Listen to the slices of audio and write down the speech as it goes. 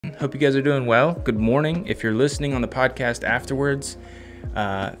Hope you guys are doing well. Good morning. If you're listening on the podcast afterwards,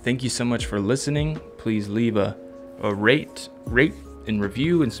 thank you so much for listening. Please leave a rate and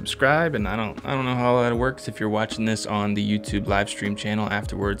review and subscribe. And I don't know how that works. If you're watching this on the YouTube live stream channel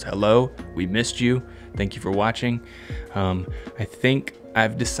afterwards, hello, we missed you. Thank you for watching. I think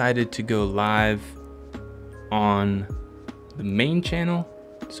I've decided to go live on the main channel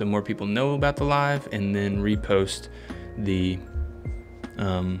so more people know about the live, and then repost the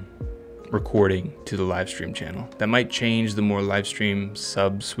recording to the live stream channel. That might change the more live stream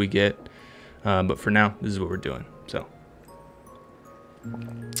subs we get, but for now, this is what we're doing. So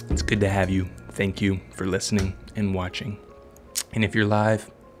it's good to have you. Thank you for listening and watching. And if you're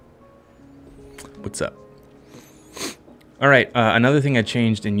live, what's up? All right, another thing I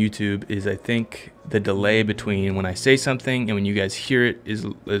changed in YouTube is I think the delay between when I say something and when you guys hear it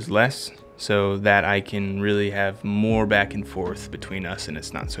is less, so that I can really have more back and forth between us and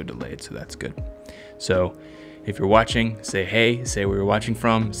it's not so delayed, so that's good. So if you're watching, say hey, say where you're watching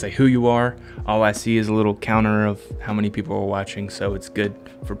from, say who you are. All I see is a little counter of how many people are watching, so it's good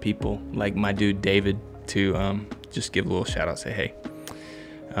for people like my dude David to just give a little shout out, say hey.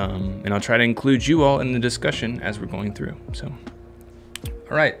 And I'll try to include you all in the discussion as we're going through. So,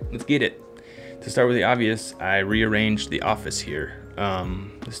 all right, let's get it. To start with the obvious, I rearranged the office here.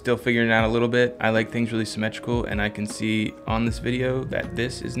 Still figuring it out a little bit. I like things really symmetrical, and I can see on this video that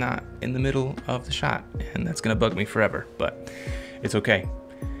this is not in the middle of the shot, and that's gonna bug me forever, but it's okay.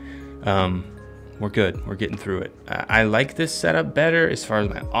 We're good, we're getting through it. I like this setup better as far as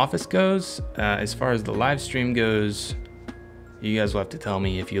my office goes. As far as the live stream goes, you guys will have to tell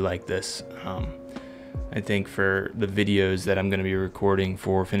me if you like this. I think for the videos that I'm going to be recording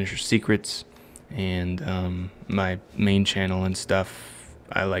for Finisher Secrets and my main channel and stuff,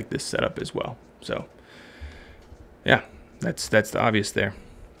 I like this setup as well. So yeah, that's the obvious there.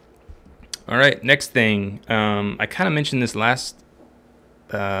 All right, next thing. I kind of mentioned this last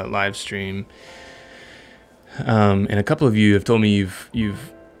live stream, and a couple of you have told me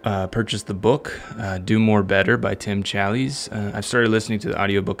you've purchased the book, Do More Better by Tim Challies. I've started listening to the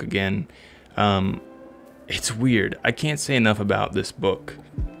audiobook again. It's weird. I can't say enough about this book.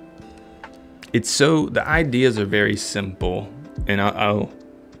 The ideas are very simple, and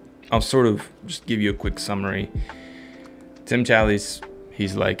I'll sort of just give you a quick summary. Tim Challies,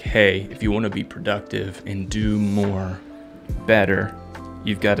 he's like, hey, if you want to be productive and do more better,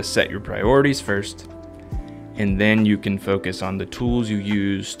 you've got to set your priorities first. And then you can focus on the tools you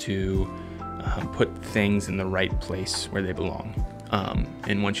use to put things in the right place where they belong.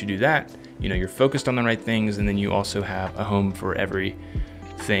 And once you do that, you're focused on the right things, and then you also have a home for every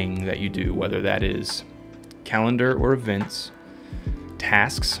thing that you do, whether that is calendar or events,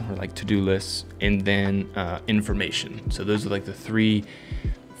 tasks or like to-do lists, and then information. So those are like the three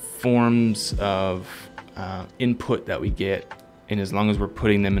forms of input that we get. And as long as we're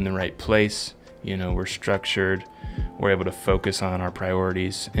putting them in the right place, we're structured, we're able to focus on our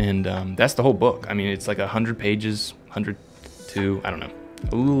priorities, and that's the whole book. I mean, it's like 100 pages, 100 to, I don't know,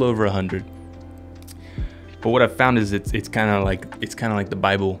 a little over 100. But what I've found is it's kind of like the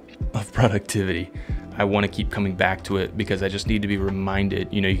Bible of productivity. I want to keep coming back to it because I just need to be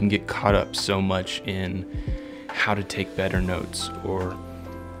reminded. You can get caught up so much in how to take better notes, or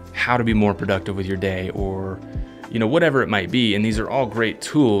how to be more productive with your day, or whatever it might be. And these are all great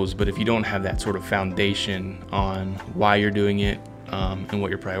tools, but if you don't have that sort of foundation on why you're doing it, and what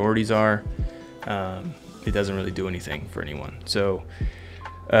your priorities are, it doesn't really do anything for anyone. So,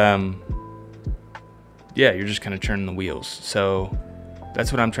 yeah, you're just kind of turning the wheels. So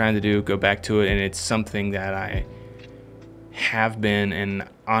that's what I'm trying to do, go back to it. And it's something that I have been, and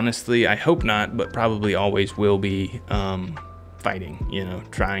honestly, I hope not, but probably always will be, fighting,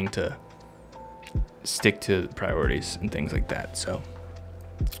 trying to stick to priorities and things like that. So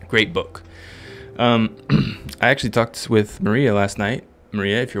great book. I actually talked with Maria last night.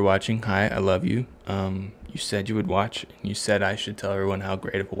 Maria, if you're watching, hi, I love you. You said you would watch, and you said I should tell everyone how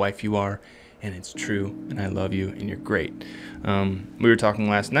great of a wife you are, and it's true, and I love you, and you're great. We were talking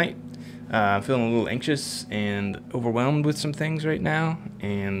last night. I'm feeling a little anxious and overwhelmed with some things right now,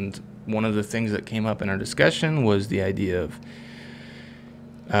 and one of the things that came up in our discussion was the idea of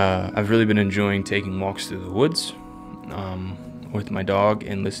I've really been enjoying taking walks through the woods with my dog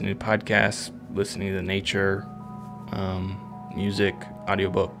and listening to podcasts, listening to nature, music,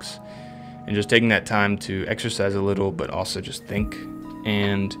 audiobooks, and just taking that time to exercise a little, but also just think.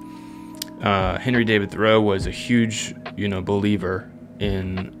 And Henry David Thoreau was a huge, believer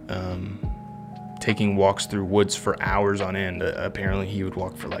in taking walks through woods for hours on end. Apparently he would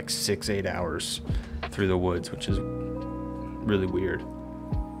walk for like 6-8 hours through the woods, which is really weird.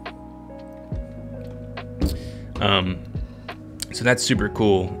 So that's super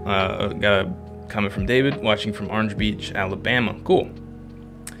cool. Got a comment from David, watching from Orange Beach, Alabama. Cool.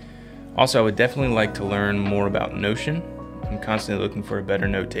 Also, I would definitely like to learn more about Notion. I'm constantly looking for a better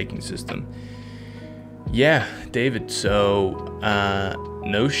note-taking system. Yeah, David. So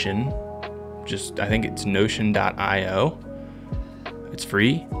Notion, I think it's notion.io. It's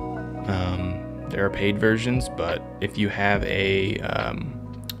free. There are paid versions, but if you have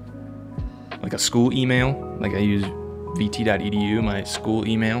like a school email, like I use vt.edu, my school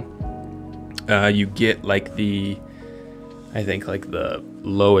email, you get like the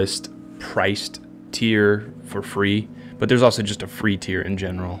lowest priced tier for free, but there's also just a free tier in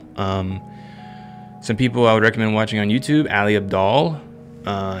general. Some people I would recommend watching on YouTube, Ali Abdal.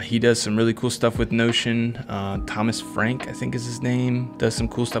 He does some really cool stuff with Notion. Thomas Frank, I think is his name, does some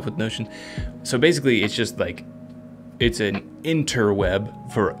cool stuff with Notion. So basically it's just like, it's an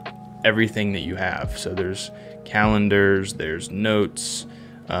interweb for everything that you have. So there's calendars, there's notes.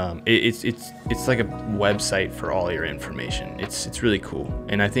 It's like a website for all your information. It's really cool.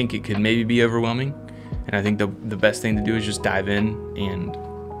 And I think it could maybe be overwhelming. And I think the best thing to do is just dive in and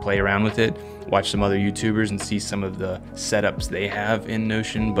play around with it, watch some other YouTubers and see some of the setups they have in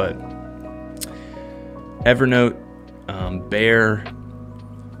Notion. But Evernote, Bear,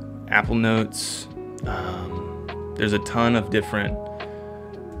 Apple Notes, there's a ton of different,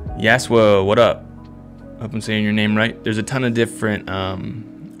 Yaswo, what up? Hope I'm saying your name right. There's a ton of different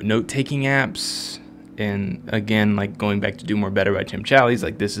note-taking apps. And again, like going back to Do More Better by Tim Challies,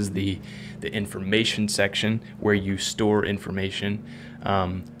 like this is the information section where you store information.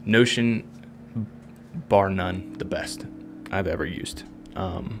 Notion, bar none, the best I've ever used.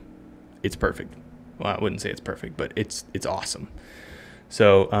 It's perfect. Well, I wouldn't say it's perfect, but it's awesome.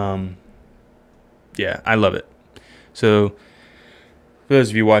 So yeah, I love it. So for those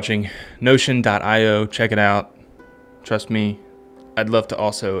of you watching, notion.io, check it out. Trust me. I'd love to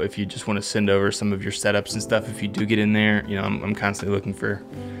also, if you just want to send over some of your setups and stuff, if you do get in there, you know, I'm constantly looking for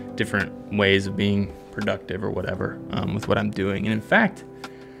different ways of being productive or whatever with what I'm doing. And in fact,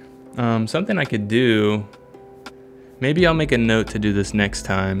 something I could do, maybe I'll make a note to do this next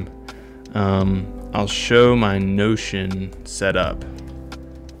time. I'll show my Notion setup.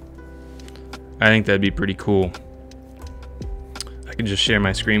 I think that'd be pretty cool. I could just share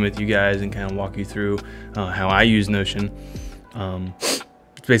my screen with you guys and kind of walk you through how I use Notion. It's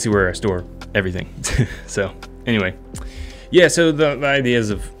basically where I store everything. So anyway, yeah, so the ideas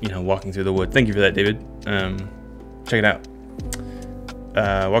of, you know, walking through the woods. Thank you for that, David. Check it out.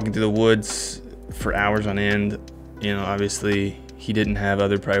 Walking through the woods for hours on end. You know, obviously he didn't have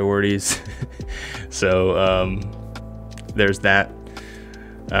other priorities. So there's that.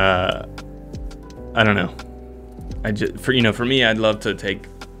 I don't know. For me, I'd love to take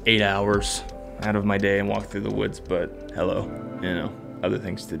 8 hours out of my day and walk through the woods, but hello, you know, other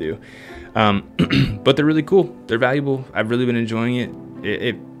things to do. But they're really cool. They're valuable. I've really been enjoying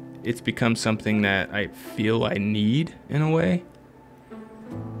it. It's become something that I feel I need in a way.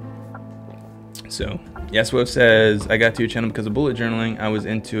 So, Yaswo says, I got to your channel because of bullet journaling. I was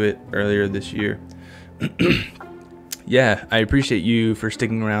into it earlier this year. Yeah, I appreciate you for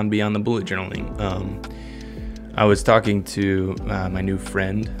sticking around beyond the bullet journaling. I was talking to my new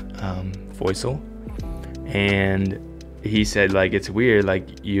friend, Foysel, and he said, like, it's weird,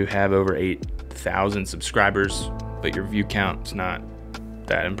 like you have over 8,000 subscribers, but your view count's not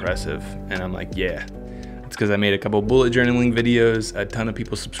that impressive. And I'm like, yeah, it's because I made a couple bullet journaling videos, a ton of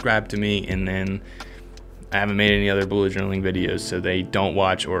people subscribed to me, and then I haven't made any other bullet journaling videos, so they don't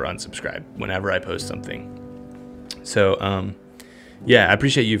watch or unsubscribe whenever I post something. So yeah, I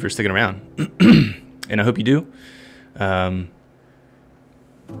appreciate you for sticking around. And I hope you do. Yeah,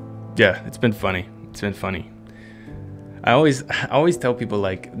 it's been funny. It's been funny. I always tell people,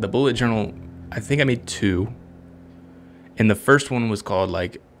 like, the bullet journal, I think I made 2. And the first one was called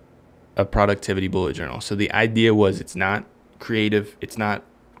like a productivity bullet journal. So the idea was, it's not creative, it's not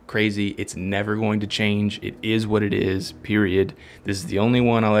crazy, it's never going to change. It is what it is, period. This is the only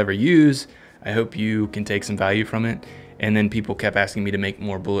one I'll ever use. I hope you can take some value from it. And then people kept asking me to make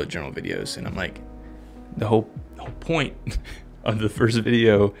more bullet journal videos. And I'm like, the whole point of the first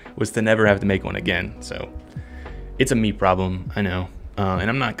video was to never have to make one again. So it's a me problem, I know. And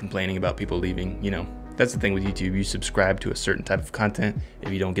I'm not complaining about people leaving. You know, that's the thing with YouTube. You subscribe to a certain type of content.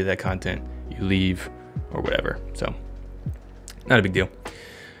 If you don't get that content, you leave or whatever. So not a big deal.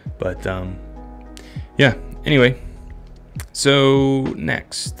 But yeah, anyway. So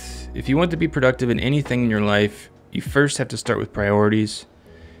next, if you want to be productive in anything in your life, you first have to start with priorities.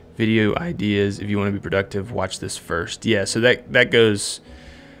 Video ideas. If you want to be productive, watch this first. Yeah, so that goes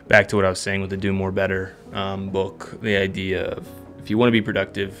back to what I was saying with the Do More Better book, the idea of if you want to be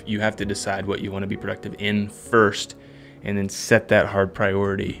productive, you have to decide what you want to be productive in first, and then set that hard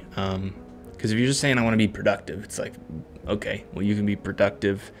priority. Because if you're just saying I want to be productive, it's like, okay, well, you can be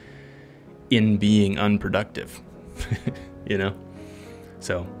productive in being unproductive, you know?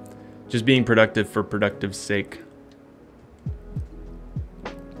 So just being productive for productive's sake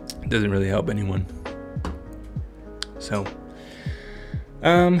doesn't really help anyone. So,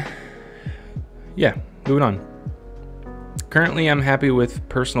 yeah, moving on. Currently, I'm happy with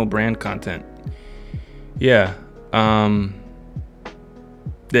personal brand content. Yeah, I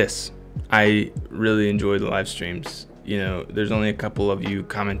really enjoy the live streams. You know, there's only a couple of you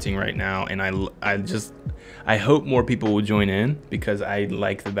commenting right now, and I hope more people will join in because I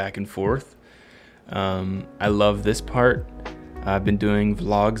like the back and forth. I love this part. I've been doing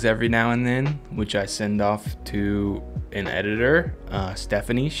vlogs every now and then, which I send off to an editor,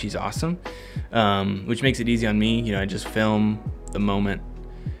 Stephanie. She's awesome, which makes it easy on me. You know, I just film the moment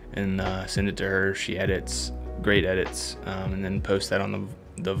and send it to her. She edits, great edits, and then post that on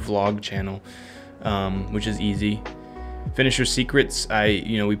the vlog channel, which is easy. Finisher Secrets,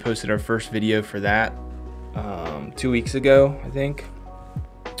 we posted our first video for that 2 weeks ago, I think,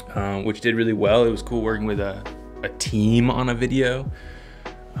 which did really well. It was cool working with a team on a video,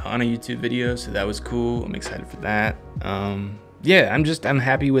 on a YouTube video, so that was cool. I'm excited for that. Yeah, I'm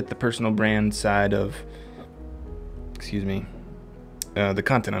happy with the personal brand side of, the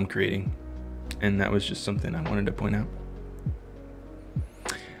content I'm creating, and that was just something I wanted to point out.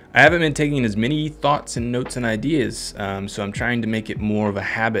 I haven't been taking as many thoughts and notes and ideas, so I'm trying to make it more of a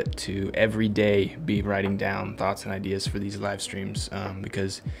habit to every day be writing down thoughts and ideas for these live streams,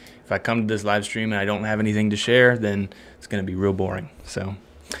 because if I come to this live stream and I don't have anything to share, then it's going to be real boring. So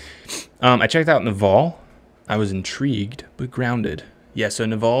I checked out Naval. I was intrigued but grounded. Yeah, so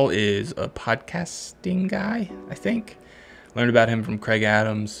Naval is a podcasting guy, I think. Learned about him from Craig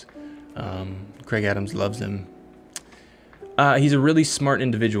Adams. Craig Adams loves him. He's a really smart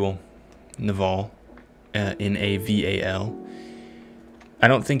individual, Naval, N-A-V-A-L. I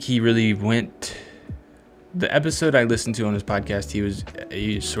don't think he really went... The episode I listened to on his podcast, he was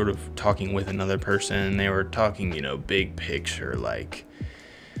sort of talking with another person. They were talking, big picture, like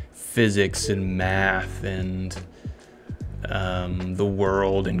physics and math and the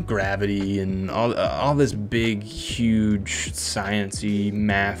world and gravity and all this big, huge, sciencey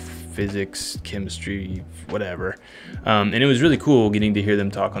math, physics, chemistry, whatever. And it was really cool getting to hear them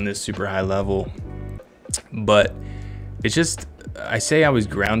talk on this super high level. But it's just, I say I was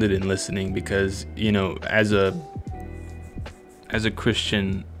grounded in listening because, as a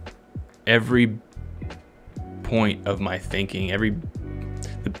Christian, every point of my thinking,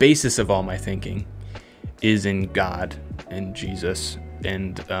 the basis of all my thinking is in God and Jesus,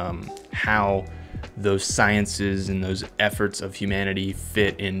 and how those sciences and those efforts of humanity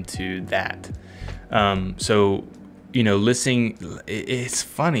fit into that. So, listening, it's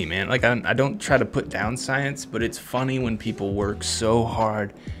funny, man. Like, I don't try to put down science, but it's funny when people work so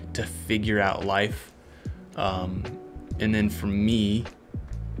hard to figure out life. And then for me,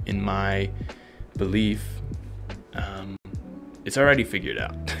 in my belief, it's already figured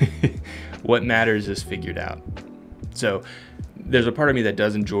out. What matters is figured out. So there's a part of me that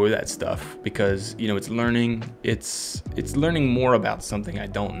does enjoy that stuff because, it's learning. It's learning more about something I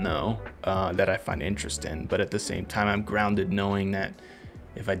don't know, that I find interest in. But at the same time, I'm grounded knowing that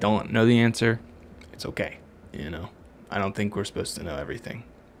if I don't know the answer, it's okay. I don't think we're supposed to know everything.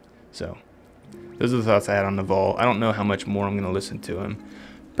 So those are the thoughts I had on Naval. I don't know how much more I'm going to listen to him.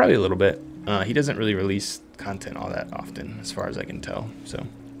 Probably a little bit. He doesn't really release content all that often, as far as I can tell. So,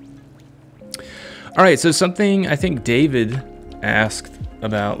 all right. So something I think David asked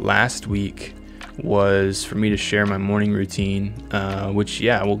about last week was for me to share my morning routine, which,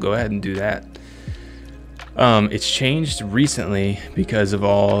 yeah, we'll go ahead and do that. It's changed recently because of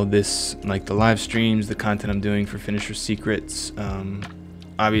all this, like the live streams, the content I'm doing for Finisher Secrets,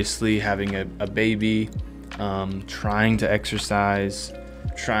 obviously having a baby, trying to exercise,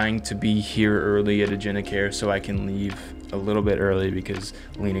 trying to be here early at AgenaCare so I can leave a little bit early because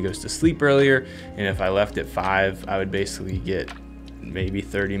Lena goes to sleep earlier, and if I left at 5, I would basically get maybe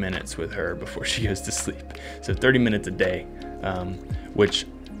 30 minutes with her before she goes to sleep. So 30 minutes a day, which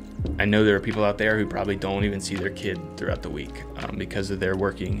I know there are people out there who probably don't even see their kid throughout the week because of their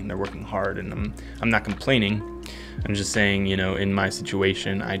working, and they're working hard, and I'm not complaining. I'm just saying, in my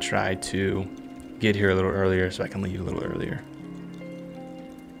situation, I try to get here a little earlier so I can leave a little earlier.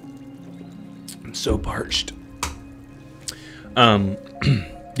 I'm so parched.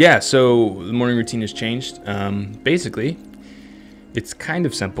 Yeah, so the morning routine has changed. Basically, It's kind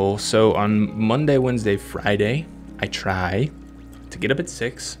of simple. So on Monday, Wednesday, Friday, I try to get up at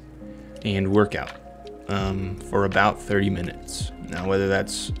 6 and work out for about 30 minutes. Now, whether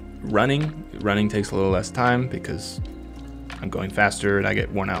that's running takes a little less time because I'm going faster and I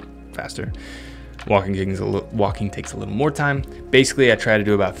get worn out faster. Walking takes a little more time. Basically, I try to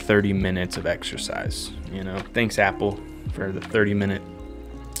do about 30 minutes of exercise. You know, thanks Apple for the 30-minute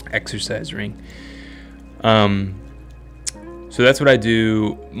exercise ring. So that's what I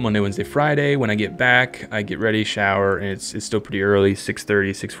do Monday, Wednesday, Friday. When I get back, I get ready, shower, and it's still pretty early,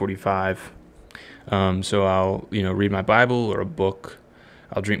 6:30, 6:45. So I'll, read my Bible or a book.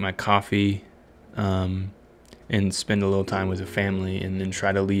 I'll drink my coffee, and spend a little time with the family, and then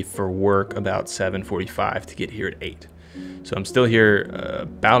try to leave for work about 7:45 to get here at 8. So I'm still here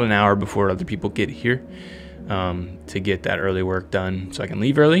about an hour before other people get here to get that early work done so I can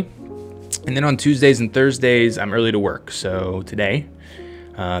leave early. And then on Tuesdays and Thursdays, I'm early to work. So today,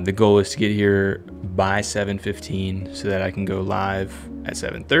 the goal is to get here by 7:15 so that I can go live at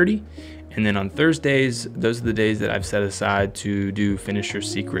 7:30. And then on Thursdays, those are the days that I've set aside to do Finish Your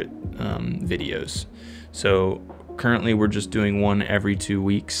Secret videos. So currently we're just doing one every 2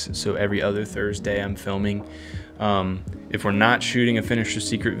 weeks. So every other Thursday I'm filming. If we're not shooting a Finish Your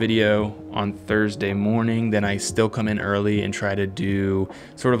Secret video on Thursday morning, then I still come in early and try to do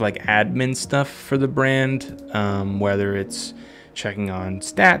sort of like admin stuff for the brand, whether it's checking on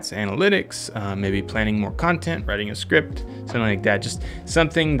stats, analytics, maybe planning more content, writing a script, something like that. Just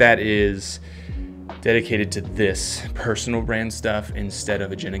something that is dedicated to this personal brand stuff instead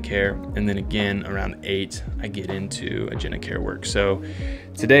of AgenaCare. And then again, around 8, I get into AgenaCare work. So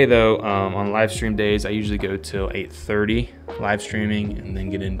today though, on live stream days, I usually go till 8:30 live streaming and then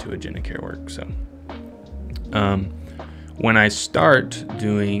get into AgenaCare work. So when I start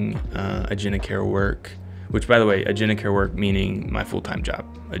doing AgenaCare work, which by the way, AgenaCare work meaning my full-time job,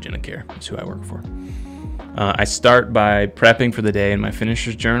 AgenaCare is who I work for. I start by prepping for the day in my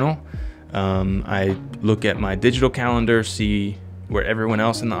finisher's journal. I look at my digital calendar, see where everyone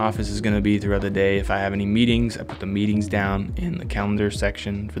else in the office is going to be throughout the day. If I have any meetings, I put the meetings down in the calendar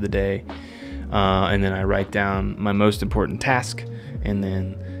section for the day. And then I write down my most important task, and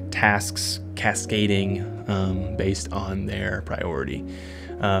then tasks cascading based on their priority.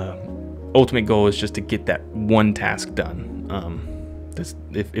 Ultimate goal is just to get that one task done.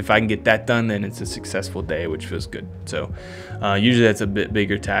 If I can get that done, then it's a successful day, which feels good. So usually that's a bit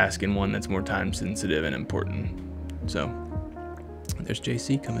bigger task and one that's more time sensitive and important. So there's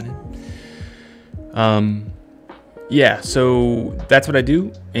JC coming in. Yeah, so that's what I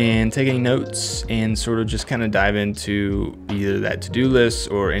do, and taking notes and sort of just kind of dive into either that to-do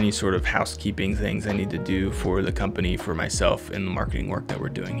list or any sort of housekeeping things I need to do for the company, for myself, and the marketing work that we're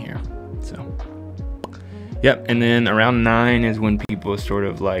doing here. So yep, and then around 9 is when people sort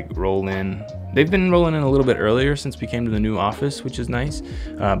of like roll in. They've been rolling in a little bit earlier since we came to the new office, which is nice.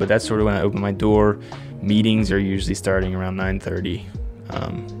 But that's sort of when I open my door. Meetings are usually starting around 9:30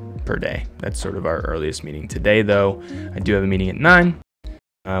 per day. That's sort of our earliest meeting. Today, though, I do have a meeting at 9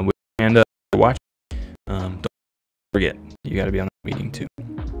 with Amanda watching. Don't forget, you got to be on the meeting too.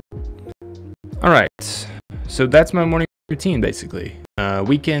 All right, so that's my morning routine basically.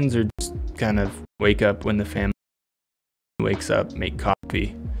 Weekends are just kind of wake up when the family wakes up, make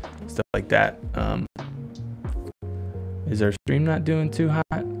coffee, stuff like that. Is our stream not doing too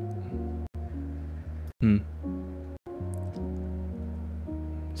hot?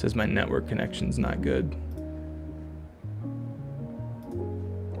 Says my network connection's not good.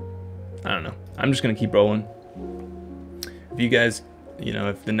 I don't know. I'm just gonna keep rolling. If you guys,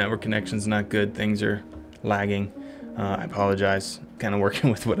 if the network connection's not good, things are lagging, I apologize. Kind of working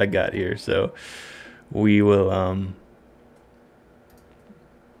with what I got here, so we will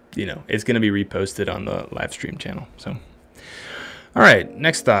it's going to be reposted on the live stream channel. So all right,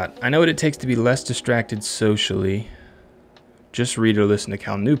 next thought. I know what it takes to be less distracted socially. Just read or listen to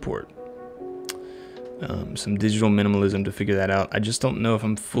Cal Newport. Some digital minimalism to figure that out. I just don't know if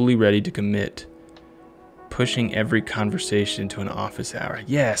I'm fully ready to commit pushing every conversation to an office hour.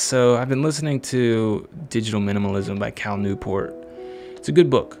 Yeah, so I've been listening to Digital Minimalism by Cal Newport. It's a good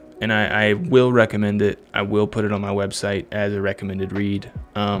book, and I will recommend it. I will put it on my website as a recommended read,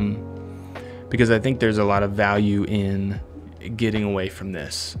 because I think there's a lot of value in getting away from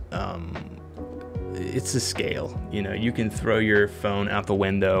this. It's a scale. You can throw your phone out the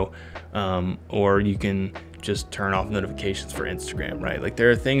window, or you can just turn off notifications for Instagram, right? Like,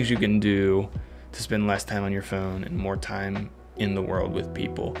 there are things you can do to spend less time on your phone and more time in the world with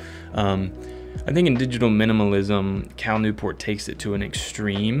people. I think in digital minimalism, Cal Newport takes it to an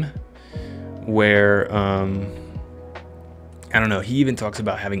extreme where I don't know, he even talks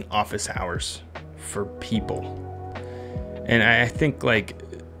about having office hours for people. And I think, like,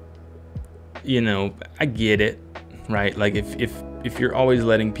 you know, I get it, right? Like if you're always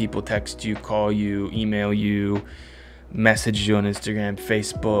letting people text you, call you, email you, message you on Instagram,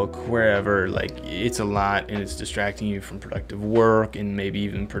 Facebook, wherever, like, it's a lot and it's distracting you from productive work and maybe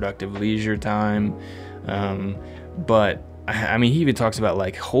even productive leisure time. But I mean, he even talks about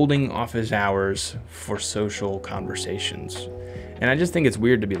like holding office hours for social conversations. And I just think it's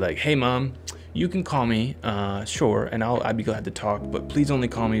weird to be like, hey mom, you can call me, sure, and I'd be glad to talk, but please only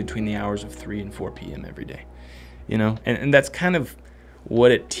call me between the hours of 3 and 4 p.m. every day. You know, and that's kind of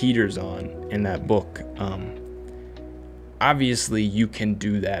what it teeters on in that book. Obviously you can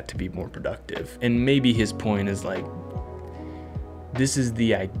do that to be more productive. And maybe his point is like, this is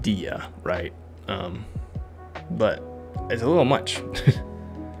the idea, right? But it's a little much.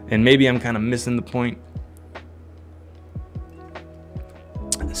 And maybe I'm kind of missing the point.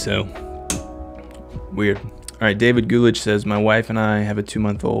 So, weird. All right, David Gulich says, my wife and I have a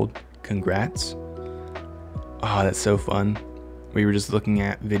 2-month-old. Congrats. Oh, that's so fun. We were just looking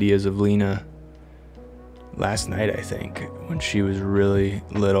at videos of Lena last night, I think, when she was really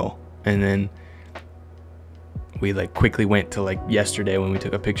little. And then we like quickly went to like yesterday when we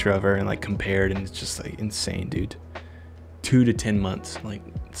took a picture of her and like compared, and it's just like insane, dude. 2 to 10 months, like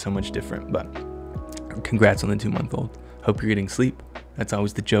so much different. But congrats on the 2-month-old. Hope you're getting sleep. That's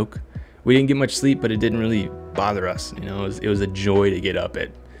always the joke. We didn't get much sleep, but it didn't really bother us. You know, it was a joy to get up at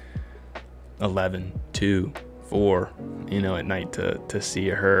 11, 2, 4, you know, at night to see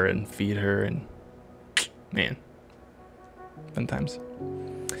her and feed her, and man, fun times.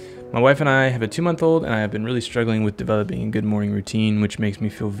 My wife and I have a 2-month-old, and I have been really struggling with developing a good morning routine, which makes me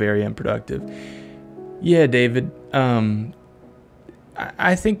feel very unproductive. Yeah, David.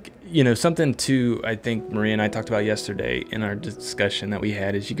 I think, you know, something too, I think Maria and I talked about yesterday in our discussion that we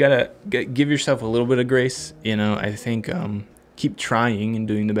had is you gotta give yourself a little bit of grace. You know, I think keep trying and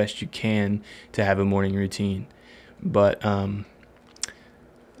doing the best you can to have a morning routine. But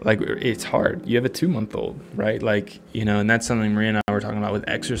like, it's hard. You have a 2-month-old, right? Like, you know, and that's something Maria and I were talking about with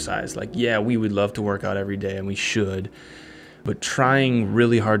exercise. Like, yeah, we would love to work out every day, and we should, but trying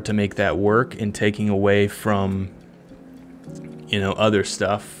really hard to make that work and taking away from, you know, other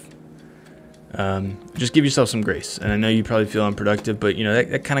stuff. Just give yourself some grace. And I know you probably feel unproductive, but you know,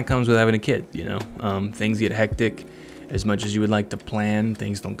 that kind of comes with having a kid, you know. Things get hectic. As much as you would like to plan,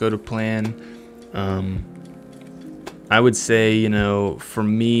 things don't go to plan. I would say, you know, for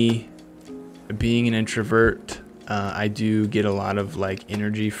me, being an introvert, I do get a lot of like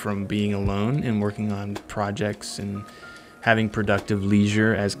energy from being alone and working on projects and having productive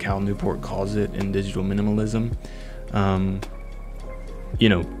leisure, as Cal Newport calls it in Digital Minimalism. You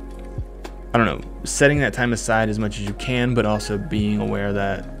know, I don't know, setting that time aside as much as you can, but also being aware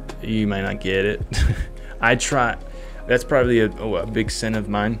that you might not get it. I try. That's probably a big sin of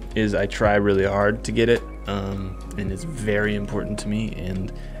mine, is I try really hard to get it, and it's very important to me,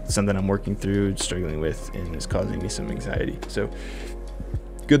 and it's something I'm working through, struggling with, and is causing me some anxiety. So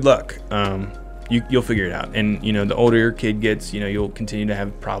good luck. You'll figure it out. And you know, the older your kid gets, you know, you'll continue to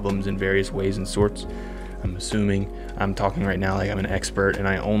have problems in various ways and sorts. I'm assuming. I'm talking right now like I'm an expert, and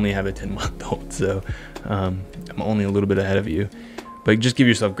I only have a 10-month-old, so I'm only a little bit ahead of you. But just give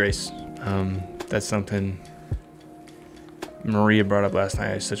yourself grace. That's something Maria brought up last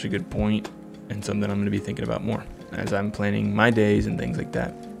night. It's such a good point, and something I'm going to be thinking about more as I'm planning my days and things like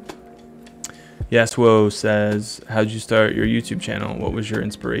that. Yasuo says, how'd you start your YouTube channel? What was your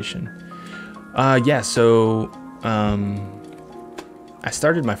inspiration? So I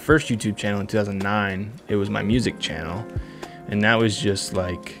started my first YouTube channel in 2009. It was my music channel, and that was just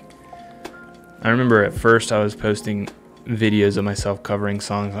like, I remember at first I was posting videos of myself covering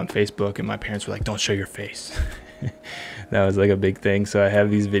songs on Facebook, and my parents were like, don't show your face. That was like a big thing. So I have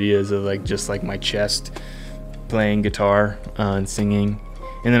these videos of like just like my chest playing guitar and singing.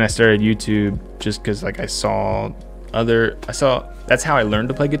 And then I started YouTube just because like I saw that's how I learned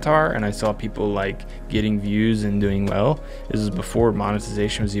to play guitar, and I saw people like getting views and doing well. This was before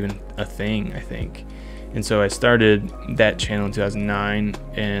monetization was even a thing, I think. And so I started that channel in 2009,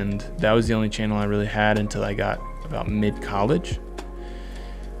 and that was the only channel I really had until I got about mid-college,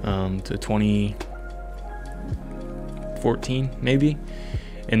 to 2014 maybe.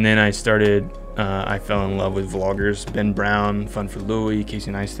 And then I started, I fell in love with vloggers, Ben Brown, Fun for Louie,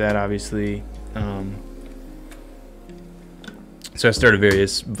 Casey Neistat, obviously. So I started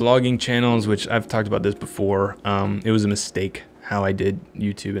various vlogging channels, which I've talked about this before. It was a mistake how I did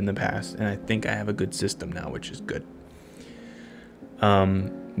YouTube in the past, and I think I have a good system now, which is good.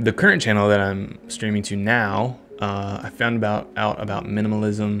 The current channel that I'm streaming to now, I found out about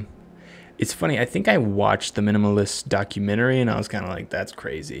minimalism. It's funny, I think I watched the Minimalist documentary and I was kind of like, that's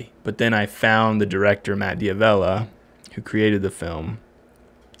crazy. But then I found the director, Matt D'Avella, who created the film,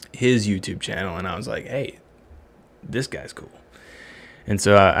 his YouTube channel, and I was like, hey, this guy's cool. And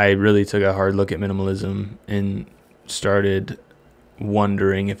so I really took a hard look at minimalism and started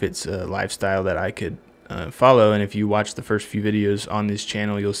wondering if it's a lifestyle that I could follow. And if you watch the first few videos on this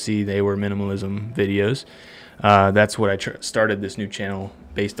channel, you'll see they were minimalism videos. That's what I started this new channel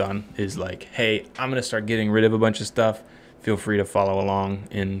based on, is like, hey, I'm going to start getting rid of a bunch of stuff. Feel free to follow along,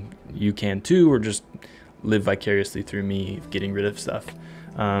 and you can too, or just live vicariously through me getting rid of stuff.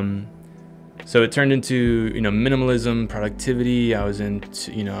 So it turned into, minimalism, productivity. I was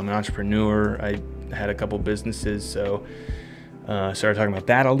into, I'm an entrepreneur. I had a couple businesses, so started talking about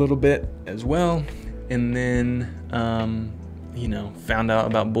that a little bit as well. And then, found out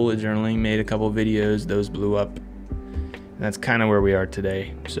about bullet journaling, made a couple videos, those blew up. And that's kind of where we are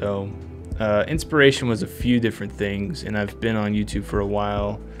today. So inspiration was a few different things, and I've been on YouTube for a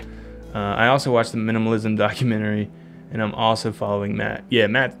while. I also watched the Minimalism documentary, and I'm also following Matt. Yeah,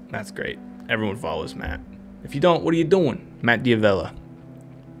 Matt's great. Everyone follows Matt. If you don't, what are you doing? Matt D'Avella.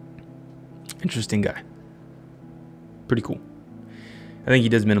 Interesting guy. Pretty cool. I think he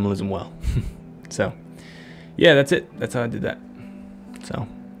does minimalism well. So, yeah, that's it. That's how I did that. So,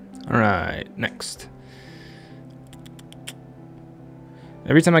 all right, next.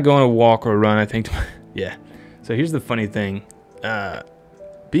 Every time I go on a walk or a run, I think to yeah. So here's the funny thing.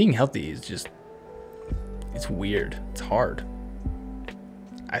 Being healthy is just, it's weird. It's hard.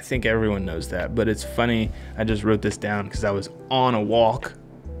 I think everyone knows that, but it's funny. I just wrote this down because I was on a walk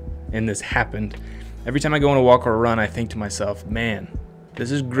and this happened. Every time I go on a walk or a run, I think to myself, man, this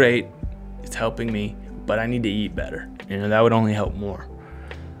is great. It's helping me, but I need to eat better. That would only help more.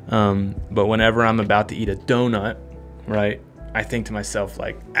 But whenever I'm about to eat a donut, right, I think to myself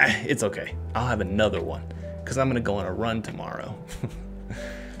like, it's okay. I'll have another one because I'm going to go on a run tomorrow.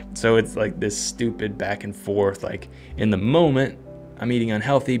 So it's like this stupid back and forth. Like in the moment, I'm eating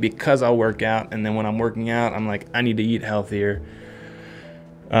unhealthy because I'll work out. And then when I'm working out, I'm like, I need to eat healthier.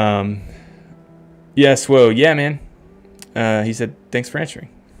 Yes, whoa, yeah, man. He said, thanks for answering.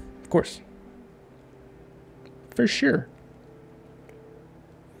 Of course. For sure.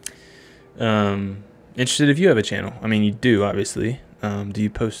 Interested if you have a channel. I mean, you do, obviously. Do you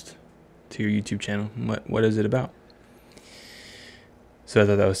post to your YouTube channel? What is it about? So I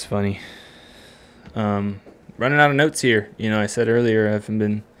thought that was funny. Running out of notes here. I said earlier I haven't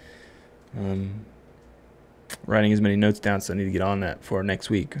been writing as many notes down, so I need to get on that for next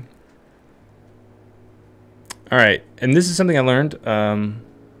week. All right, and this is something I learned.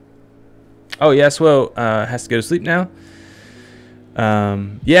 Oh, yes, well, has to go to sleep now.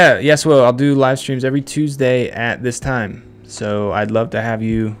 Yes, well, I'll do live streams every Tuesday at this time. So I'd love to have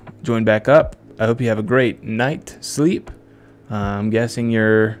you join back up. I hope you have a great night sleep. I'm guessing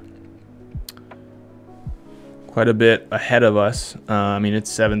you're quite a bit ahead of us. I mean,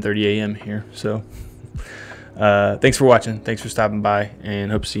 it's 7:30 a.m. here. So thanks for watching. Thanks for stopping by,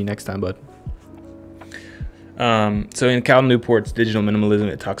 and hope to see you next time, bud. So in Cal Newport's Digital Minimalism,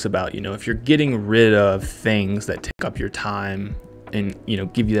 it talks about, if you're getting rid of things that take up your time and,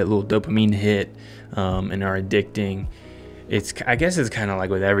 give you that little dopamine hit, and are addicting, I guess it's kind of like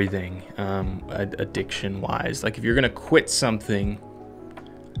with everything, addiction wise. Like if you're going to quit something,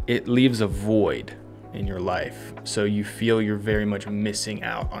 it leaves a void in your life. So you feel you're very much missing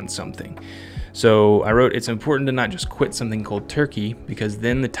out on something. So I wrote, it's important to not just quit something cold turkey, because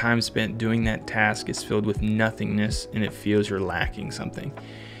then the time spent doing that task is filled with nothingness and it feels you're lacking something.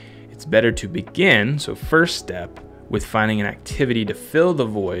 It's better to begin, so first step, with finding an activity to fill the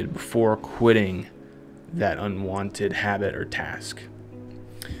void before quitting that unwanted habit or task.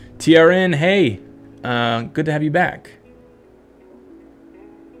 TRN, hey, good to have you back.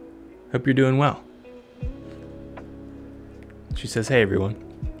 Hope you're doing well. She says, hey everyone,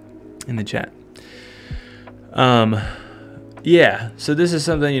 in the chat. Yeah, so this is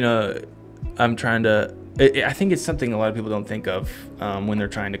something, I'm trying to, I think it's something a lot of people don't think of when they're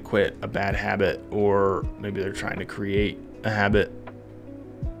trying to quit a bad habit, or maybe they're trying to create a habit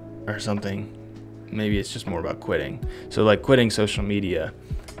or something. Maybe it's just more about quitting. So like quitting social media.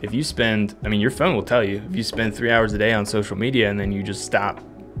 If you spend, your phone will tell you, if you spend 3 hours a day on social media and then you just stop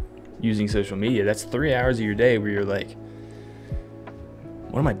using social media, that's 3 hours of your day where you're like,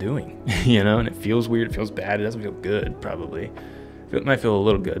 what am I doing? And it feels weird, it feels bad, it doesn't feel good, probably. It might feel a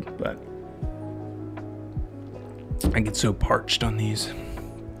little good, but I get so parched on these.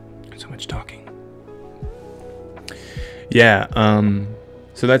 So much talking. Yeah,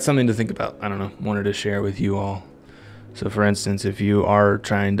 so that's something to think about. I don't know, wanted to share with you all. So for instance, if you are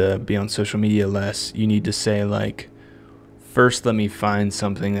trying to be on social media less, you need to say like, first let me find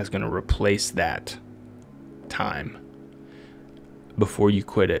something that's going to replace that time before you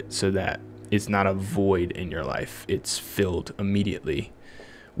quit it, so that it's not a void in your life. It's filled immediately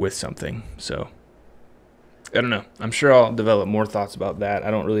with something. So I don't know. I'm sure I'll develop more thoughts about that.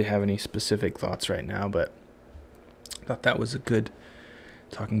 I don't really have any specific thoughts right now, but I thought that was a good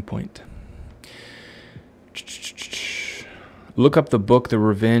talking point. Look up the book, The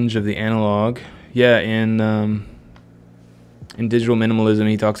Revenge of the Analog. Yeah, in Digital Minimalism,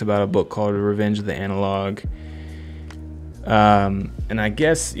 he talks about a book called The Revenge of the Analog. And I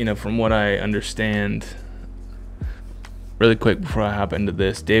guess, from what I understand, really quick before I hop into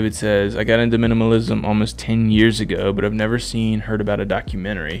this, David says, I got into minimalism almost 10 years ago, but I've never heard about a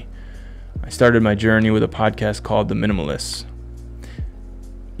documentary. I started my journey with a podcast called The Minimalists.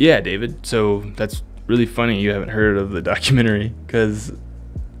 Yeah, David. So that's really funny you haven't heard of the documentary, because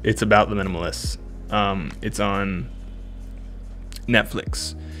it's about the minimalists. It's on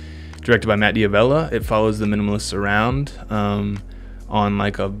Netflix, directed by Matt D'Avella. It follows the minimalists around on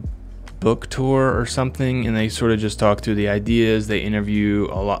like a book tour or something, and they sort of just talk through the ideas. They interview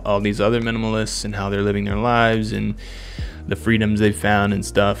all these other minimalists and how they're living their lives and the freedoms they've found and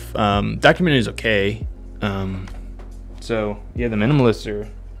stuff. Documentary is okay. So yeah, the minimalists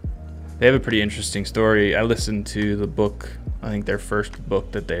they have a pretty interesting story. I listened to the book, I think their first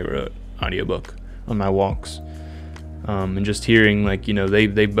book that they wrote, audiobook, on my walks. And just hearing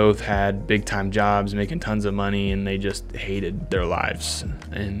they both had big time jobs making tons of money, and they just hated their lives,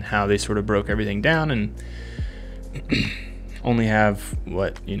 and how they sort of broke everything down and only have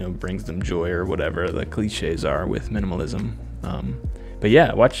what brings them joy, or whatever the cliches are with minimalism. But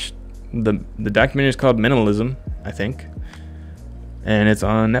yeah, watch the documentary is called Minimalism, I think, and it's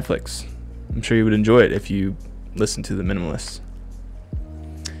on Netflix. I'm sure you would enjoy it if you listen to the minimalists.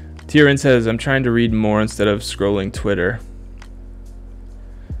 Tierin says, I'm trying to read more instead of scrolling Twitter.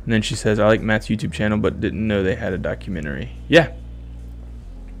 And then she says, I like Matt's YouTube channel, but didn't know they had a documentary. Yeah,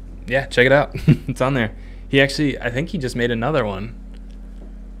 check it out. It's on there. I think he just made another one.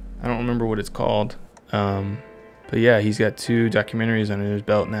 I don't remember what it's called. But yeah, he's got 2 documentaries under his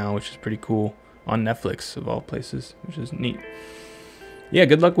belt now, which is pretty cool, on Netflix of all places, which is neat. Yeah,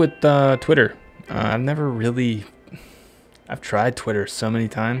 good luck with Twitter. I've tried Twitter so many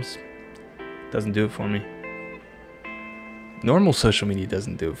times. Doesn't do it for me. Normal social media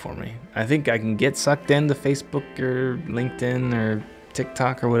doesn't do it for me. I think I can get sucked into Facebook or LinkedIn or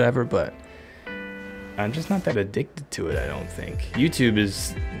TikTok or whatever, but I'm just not that addicted to it, I don't think. YouTube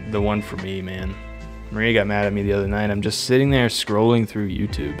is the one for me, man. Maria got mad at me the other night. I'm just sitting there scrolling through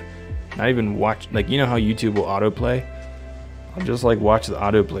YouTube. Not even watch, how YouTube will autoplay? I'll just watch the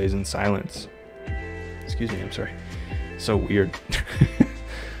autoplays in silence. Excuse me, I'm sorry. So weird.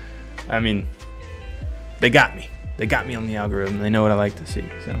 I mean, they got me on the algorithm. They know what I like to see.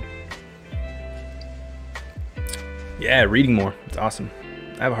 So yeah, reading more, it's awesome.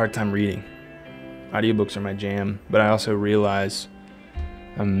 I have a hard time reading. Audiobooks are my jam, but I also realize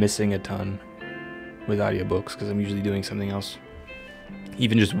I'm missing a ton with audiobooks because I'm usually doing something else.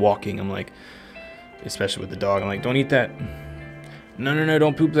 Even just walking, I'm like, especially with the dog, I'm like, don't eat that. No,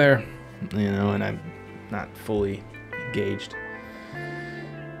 don't poop there. And I'm not fully engaged.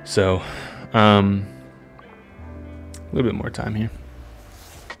 So, a little bit more time here.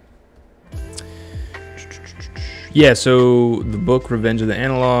 Yeah, so the book Revenge of the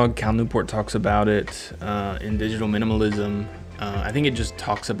Analog, Cal Newport talks about it in Digital Minimalism. I think it just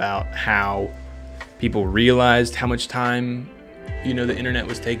talks about how people realized how much time, the internet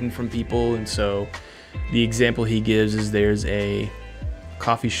was taking from people. And so the example he gives is there's a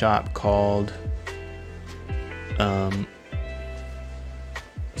coffee shop called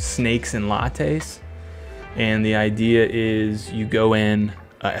Snakes and Lattes, and the idea is you go in,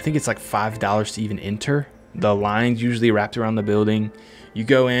 I think it's like $5 to even enter. The line's usually wrapped around the building. You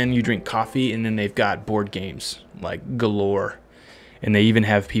go in, you drink coffee, and then they've got board games like galore, and they even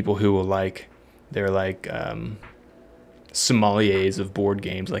have people who will they're sommeliers of board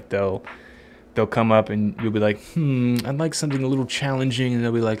games. Like they'll come up and you'll be like, I'd like something a little challenging, and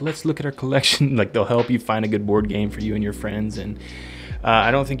they'll be like, let's look at our collection. They'll help you find a good board game for you and your friends. And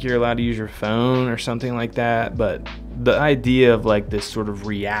I don't think you're allowed to use your phone or something like that, but the idea of this sort of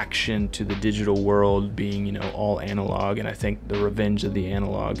reaction to the digital world being all analog, and I think the revenge of the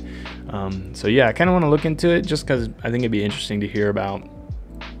analog. So yeah, I kind of want to look into it just because I think it'd be interesting to hear about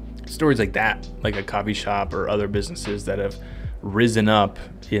stories like that, like a coffee shop or other businesses that have risen up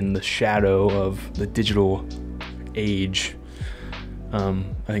in the shadow of the digital age. I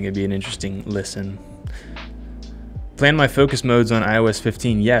think it'd be an interesting listen. Plan my focus modes on iOS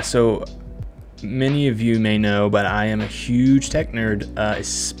 15. Yeah, so many of you may know, but I am a huge tech nerd,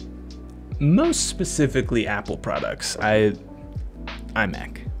 most specifically Apple products.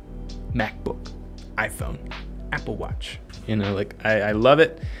 iMac, MacBook, iPhone, Apple Watch. You know, like I love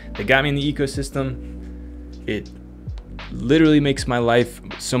it. They got me in the ecosystem. It literally makes my life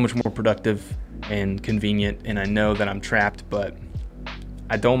so much more productive and convenient, and I know that I'm trapped, but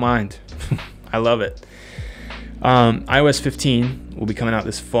I don't mind. I love it. iOS 15 will be coming out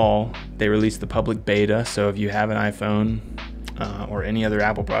this fall. They released the public beta, so if you have an iPhone or any other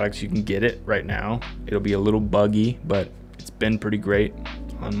Apple products, you can get it right now. It'll be a little buggy, but it's been pretty great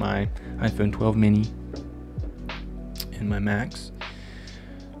on my iPhone 12 mini and my Macs.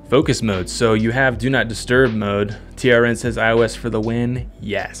 Focus mode. So you have do not disturb mode. TRN says iOS for the win.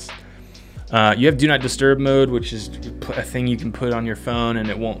 Yes. You have do not disturb mode, which is a thing you can put on your phone and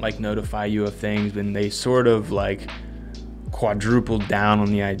it won't like notify you of things. And they sort of like quadrupled down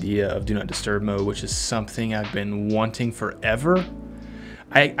on the idea of do not disturb mode, which is something I've been wanting forever.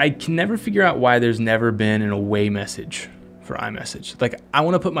 I can never figure out why there's never been an away message for iMessage. Like, I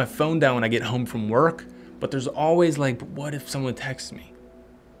want to put my phone down when I get home from work, but there's always like, but what if someone texts me?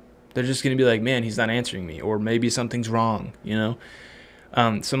 They're just going to be like, man, he's not answering me, or maybe something's wrong, you know?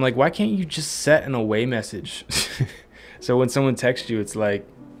 So I'm like, why can't you just set an away message? So when someone texts you, it's like,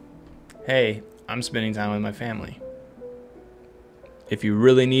 hey, I'm spending time with my family. If you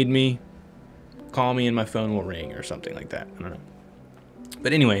really need me, call me and my phone will ring or something like that. I don't know.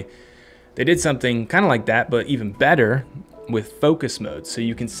 But anyway, they did something kind of like that, but even better with focus mode. So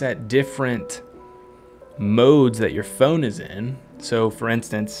you can set different modes that your phone is in. So for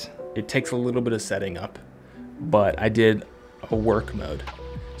instance, it takes a little bit of setting up, but I did a work mode.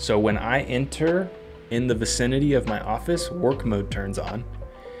 So when I enter in the vicinity of my office, work mode turns on.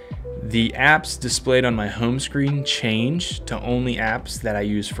 The apps displayed on my home screen change to only apps that I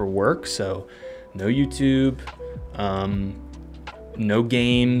use for work. So no YouTube, no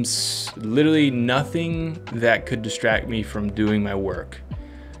games, literally nothing that could distract me from doing my work.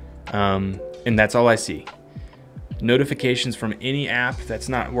 And that's all I see. Notifications from any app that's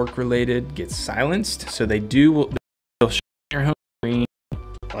not work related gets silenced. So they'll show your home screen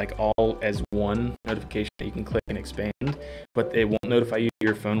like all as one notification that you can click and expand, but it won't notify you.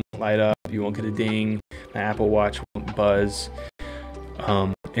 Your phone won't light up. You won't get a ding. My Apple Watch won't buzz.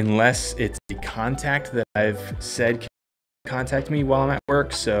 Unless it's a contact that I've said can contact me while I'm at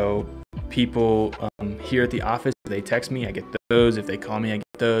work. So people here at the office, they text me, I get those. If they call me, I get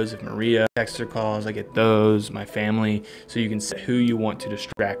those. If Maria texts or calls, I get those. My family. So you can set who you want to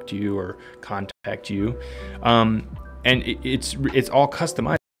distract you or contact you. And it's all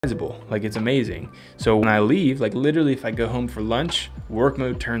customizable. Like, it's amazing. So when I leave, like literally if I go home for lunch, work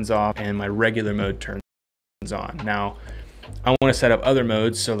mode turns off and my regular mode turns on. Now, I want to set up other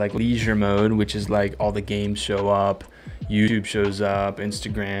modes. So like leisure mode, which is like all the games show up, YouTube shows up,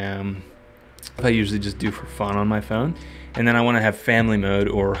 Instagram. I usually just do for fun on my phone. And then I want to have family mode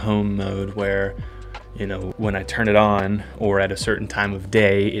or home mode where, you know, when I turn it on or at a certain time of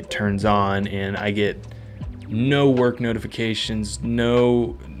day, it turns on and I get no work notifications,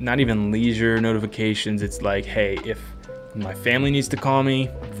 not even leisure notifications. It's like, hey, if my family needs to call me,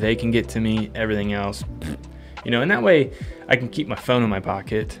 they can get to me. Everything else, you know, and that way I can keep my phone in my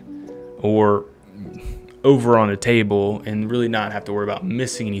pocket or over on a table and really not have to worry about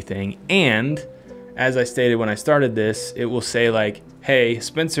missing anything. And as I stated when I started this, it will say like, hey,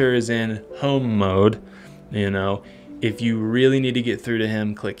 Spencer is in home mode. You know, if you really need to get through to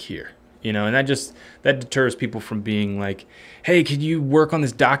him, click here. You know, and that deters people from being like, hey, could you work on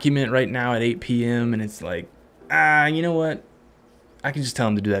this document right now at 8 p.m.? And it's like, you know what? I can just tell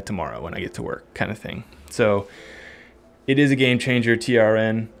him to do that tomorrow when I get to work, kind of thing. So it is a game changer,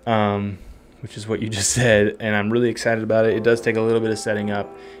 TRN, which is what you just said. And I'm really excited about it. It does take a little bit of setting up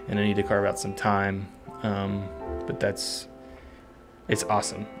and I need to carve out some time. But it's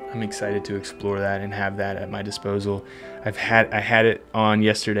awesome. I'm excited to explore that and have that at my disposal. I had it on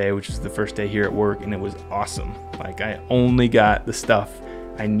yesterday, which was the first day here at work, and it was awesome. Like, I only got the stuff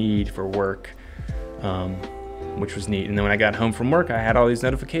I need for work, which was neat. And then when I got home from work, I had all these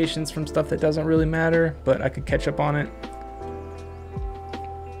notifications from stuff that doesn't really matter, but I could catch up on it.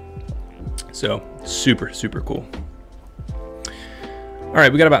 So super, super cool. All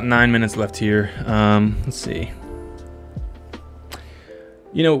right, we got about 9 minutes left here. Let's see.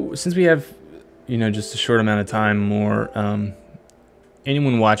 You know, since we have, you know, just a short amount of time more,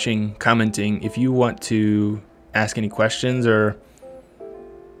 anyone watching, commenting, if you want to ask any questions or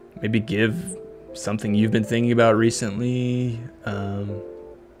maybe give something you've been thinking about recently,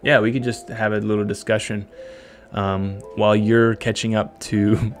 yeah, we could just have a little discussion. While you're catching up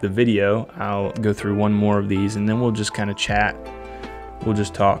to the video, I'll go through one more of these, and then we'll just kind of chat. We'll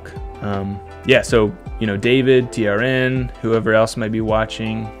just talk. Yeah, so, you know, David, TRN, whoever else might be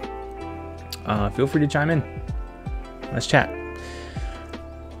watching, feel free to chime in. Let's chat.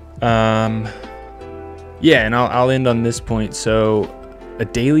 Yeah, and I'll end on this point. So, a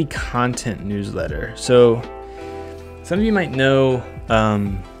daily content newsletter. So, some of you might know,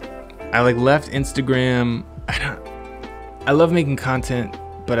 I like left Instagram. I love making content,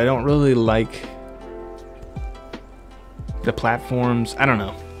 but I don't really like the platforms. I don't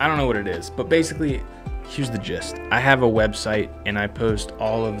know what it is, but basically, here's the gist. I have a website, and I post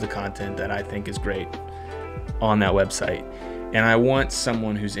all of the content that I think is great on that website. And I want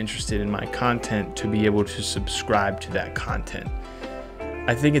someone who's interested in my content to be able to subscribe to that content.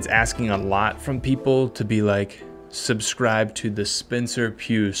 I think it's asking a lot from people to be like, subscribe to the Spencer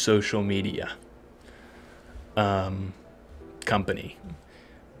Pugh social media company.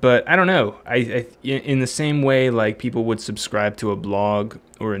 But I don't know. I in the same way like people would subscribe to a blog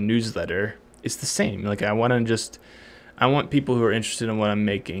or a newsletter, it's the same. Like I want people who are interested in what I'm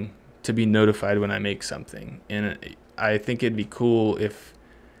making to be notified when I make something. And I think it'd be cool if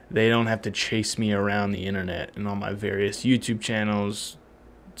they don't have to chase me around the internet and on my various YouTube channels,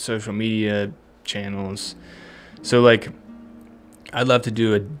 social media channels. So like I'd love to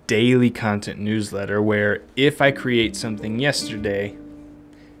do a daily content newsletter where if I create something yesterday,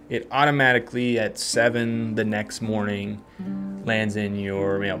 it automatically at 7 the next morning lands in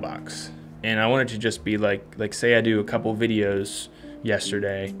your mailbox. And I want it to just be like say I do a couple videos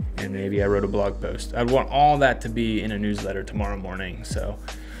yesterday and maybe I wrote a blog post. I'd want all that to be in a newsletter tomorrow morning. So,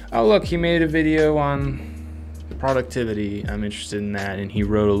 oh look, he made a video on productivity. I'm interested in that. And he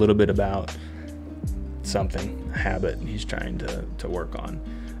wrote a little bit about something, a habit he's trying to work on.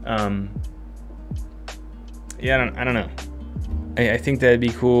 Yeah, I don't know. I think that'd be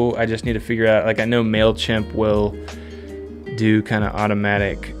cool. I just need to figure out, like I know MailChimp will do kind of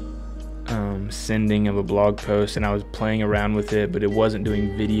automatic sending of a blog post, and I was playing around with it, but it wasn't doing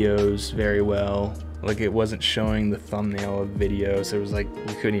videos very well. Like it wasn't showing the thumbnail of videos. So it was like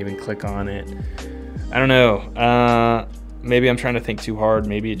you couldn't even click on it. I don't know. Maybe I'm trying to think too hard.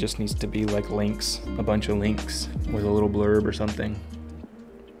 Maybe it just needs to be like links, a bunch of links with a little blurb or something.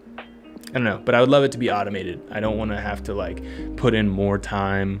 I don't know, but I would love it to be automated. I don't want to have to like put in more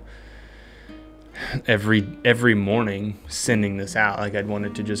time every morning sending this out. Like I'd want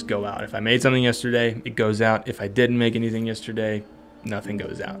it to just go out. If I made something yesterday, it goes out. If I didn't make anything yesterday, nothing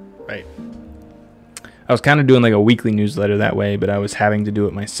goes out, right? I was kind of doing like a weekly newsletter that way, but I was having to do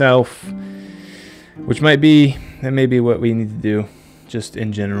it myself, which that may be what we need to do just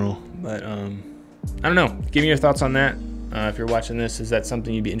in general. But I don't know. Give me your thoughts on that. If you're watching this, is that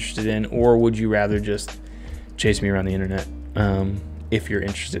something you'd be interested in, or would you rather just chase me around the internet? If you're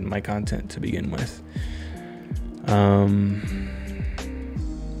interested in my content to begin with.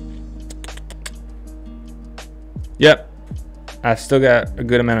 Yep, I've still got a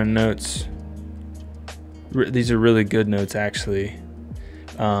good amount of notes. These are really good notes actually,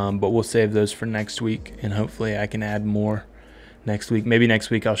 but we'll save those for next week, and hopefully I can add more next week. Maybe next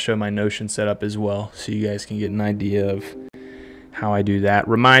week I'll show my Notion setup as well, so you guys can get an idea of how I do that.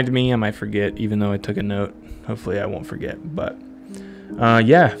 Remind me, I might forget, even though I took a note. Hopefully I won't forget. But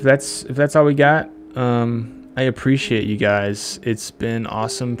yeah, if that's all we got, I appreciate you guys. It's been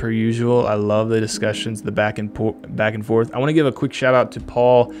awesome per usual. I love the discussions, the back and forth. I want to give a quick shout out to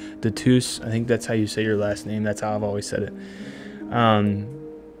Paul Detus. I think that's how you say your last name. That's how I've always said it.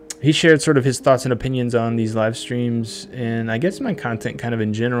 He shared sort of his thoughts and opinions on these live streams, and I guess my content kind of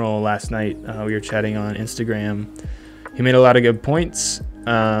in general. Last night we were chatting on Instagram. He made a lot of good points,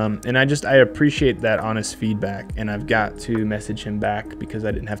 and I appreciate that honest feedback, and I've got to message him back because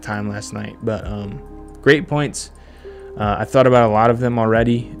I didn't have time last night. But great points. I thought about a lot of them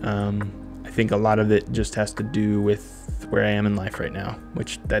already. I think a lot of it just has to do with where I am in life right now,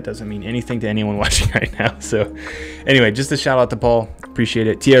 which that doesn't mean anything to anyone watching right now. So anyway, just a shout out to Paul. Appreciate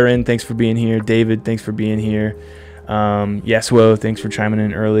it. TRN, thanks for being here. David, thanks for being here. Yeswo, thanks for chiming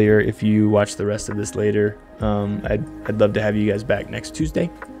in earlier. If you watch the rest of this later, I'd love to have you guys back next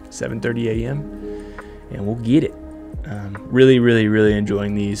Tuesday, 7:30 a.m. and we'll get it. Really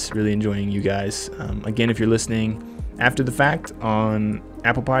enjoying these, really enjoying you guys. Again, if you're listening after the fact on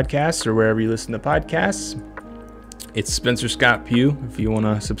Apple Podcasts or wherever you listen to podcasts, it's Spencer Scott Pugh. If you want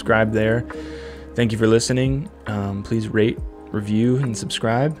to subscribe there, thank you for listening. Please rate, review, and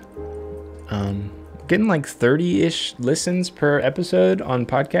subscribe. Getting like 30-ish listens per episode on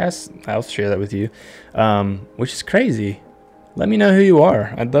podcasts. I'll share that with you, which is crazy. Let me know who you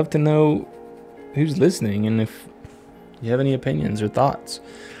are. I'd love to know who's listening, and if you have any opinions or thoughts.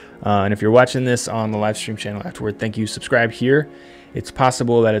 And if you're watching this on the live stream channel afterward, thank you. Subscribe here. It's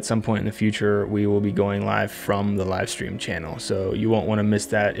possible that at some point in the future we will be going live from the live stream channel, so you won't want to miss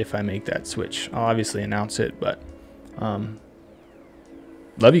that if I make that switch. I'll obviously announce it, but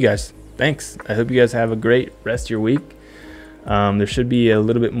love you guys. Thanks. I hope you guys have a great rest of your week. There should be a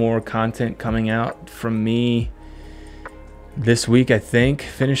little bit more content coming out from me this week, I think.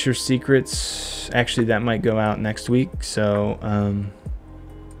 Finish Your Secrets. Actually, that might go out next week. So,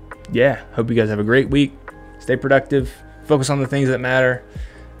 yeah, hope you guys have a great week. Stay productive. Focus on the things that matter.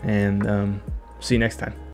 And see you next time.